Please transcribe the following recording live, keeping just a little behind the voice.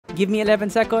Give me 11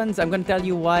 seconds, I'm gonna tell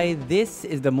you why this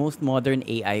is the most modern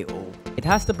AIO. It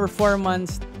has the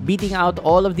performance, beating out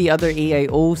all of the other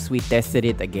AIOs we tested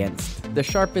it against. The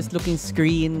sharpest looking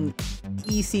screen,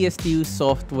 easiest to use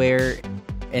software,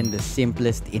 and the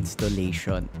simplest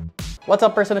installation. What's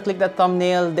up, person who clicked that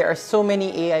thumbnail? There are so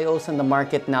many AIOs on the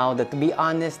market now that, to be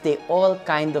honest, they all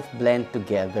kind of blend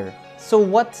together. So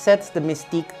what sets the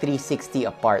Mystique 360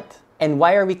 apart? And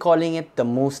why are we calling it the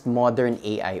most modern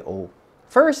AIO?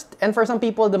 First, and for some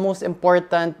people the most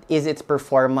important, is its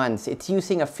performance. It's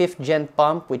using a 5th gen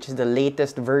pump, which is the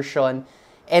latest version.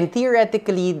 And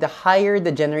theoretically, the higher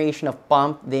the generation of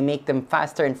pump, they make them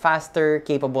faster and faster,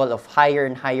 capable of higher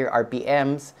and higher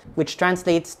RPMs, which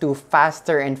translates to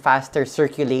faster and faster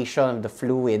circulation of the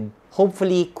fluid,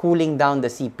 hopefully cooling down the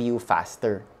CPU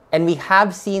faster. And we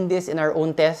have seen this in our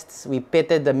own tests. We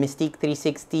pitted the Mystique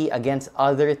 360 against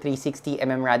other 360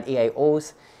 mmRad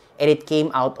AIOs, and it came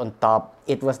out on top.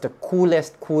 It was the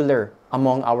coolest cooler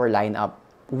among our lineup.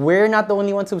 We're not the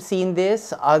only ones who've seen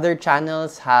this. Other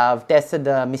channels have tested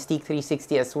the Mystique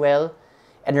 360 as well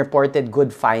and reported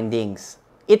good findings.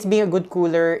 Its being a good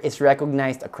cooler is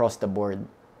recognized across the board.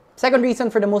 Second reason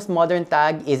for the most modern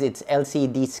tag is its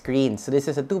LCD screen. So this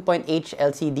is a 2.H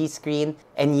LCD screen.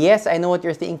 And yes, I know what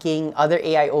you're thinking, other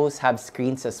AIOs have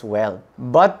screens as well.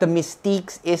 But the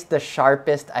Mystique's is the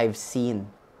sharpest I've seen.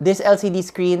 This LCD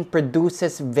screen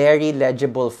produces very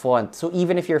legible font. So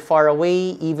even if you're far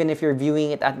away, even if you're viewing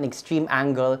it at an extreme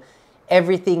angle,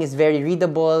 everything is very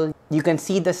readable. You can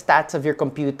see the stats of your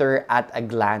computer at a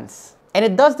glance. And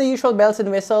it does the usual bells and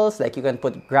whistles, like you can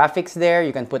put graphics there,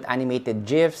 you can put animated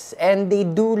GIFs, and they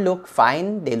do look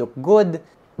fine, they look good.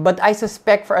 But I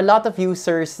suspect for a lot of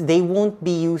users, they won't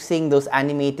be using those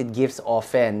animated GIFs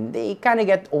often. They kind of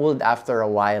get old after a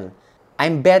while.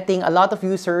 I'm betting a lot of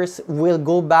users will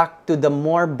go back to the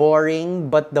more boring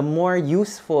but the more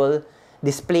useful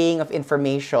displaying of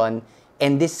information,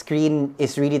 and this screen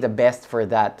is really the best for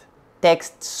that.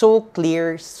 Text so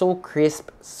clear, so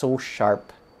crisp, so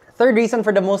sharp. Third reason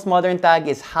for the most modern tag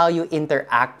is how you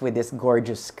interact with this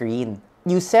gorgeous screen.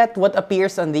 You set what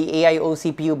appears on the AIO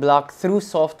CPU block through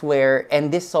software,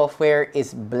 and this software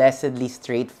is blessedly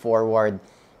straightforward.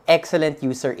 Excellent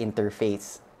user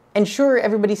interface. And sure,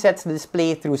 everybody sets the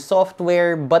display through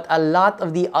software, but a lot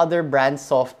of the other brand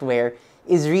software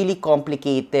is really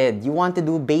complicated. You want to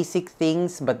do basic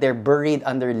things, but they're buried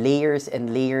under layers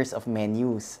and layers of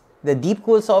menus. The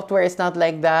Deepcool software is not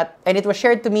like that, and it was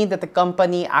shared to me that the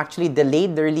company actually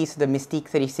delayed the release of the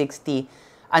Mystique 360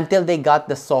 until they got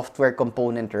the software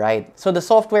component right. So the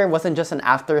software wasn't just an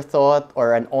afterthought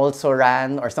or an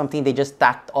also-ran or something they just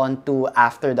tacked onto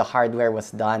after the hardware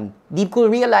was done. Deepcool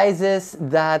realizes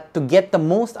that to get the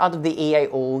most out of the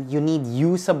AIO, you need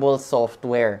usable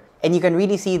software. And you can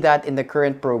really see that in the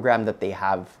current program that they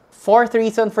have. Fourth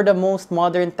reason for the most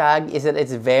modern tag is that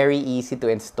it's very easy to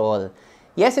install.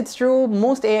 Yes, it's true,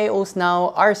 most AIOs now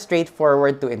are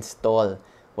straightforward to install.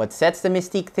 What sets the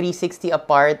Mystique 360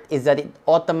 apart is that it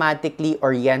automatically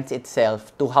orients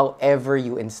itself to however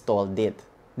you installed it.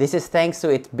 This is thanks to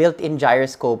its built-in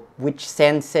gyroscope, which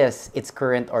senses its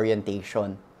current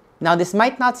orientation. Now, this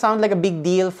might not sound like a big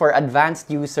deal for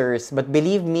advanced users, but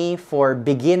believe me, for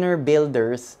beginner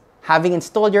builders, having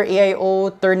installed your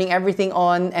AIO, turning everything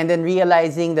on, and then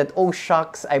realizing that, oh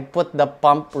shucks, I put the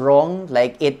pump wrong,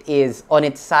 like it is on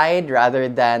its side rather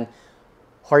than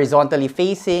horizontally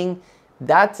facing,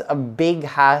 that's a big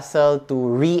hassle to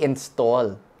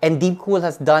reinstall. And Deepcool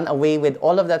has done away with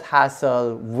all of that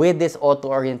hassle with this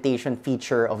auto-orientation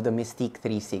feature of the Mystique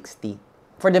 360.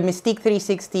 For the Mystique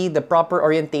 360, the proper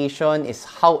orientation is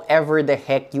however the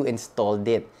heck you installed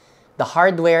it. The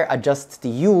hardware adjusts to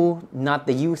you, not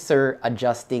the user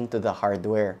adjusting to the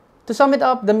hardware. To sum it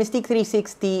up, the Mystique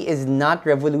 360 is not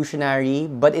revolutionary,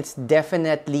 but it's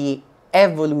definitely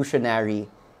evolutionary.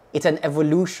 It's an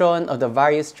evolution of the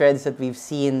various trends that we've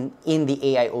seen in the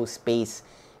AIO space,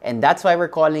 and that's why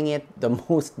we're calling it the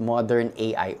most modern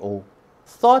AIO.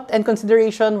 Thought and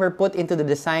consideration were put into the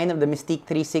design of the Mystique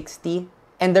 360,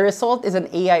 and the result is an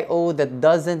AIO that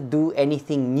doesn't do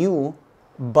anything new,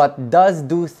 but does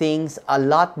do things a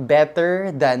lot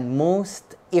better than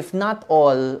most, if not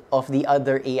all, of the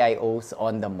other AIOs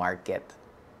on the market.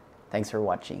 Thanks for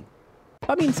watching.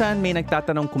 Paminsan may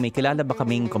nagtatanong kung may kilala ba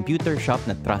kaming computer shop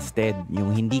na trusted, yung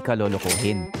hindi ka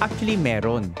lolokohin. Actually,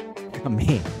 meron.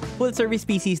 Kami. Full-service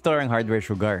PC store ang Hardware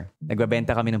Sugar.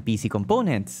 Nagbabenta kami ng PC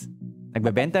components.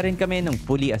 Nagbabenta rin kami ng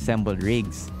fully assembled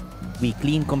rigs. We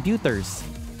clean computers.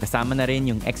 Kasama na rin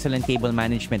yung excellent cable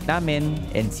management namin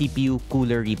and CPU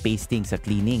cooler repasting sa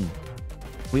cleaning.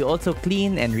 We also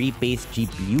clean and repaste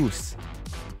GPUs.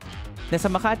 Nasa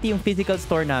Makati yung physical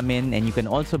store namin and you can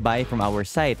also buy from our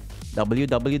site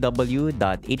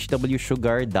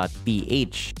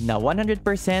www.hwsugar.ph na 100%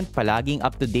 palaging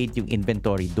up-to-date yung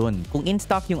inventory dun. Kung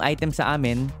in-stock yung item sa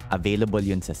amin, available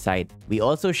yun sa site. We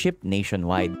also ship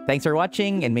nationwide. Thanks for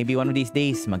watching and maybe one of these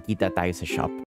days, magkita tayo sa shop.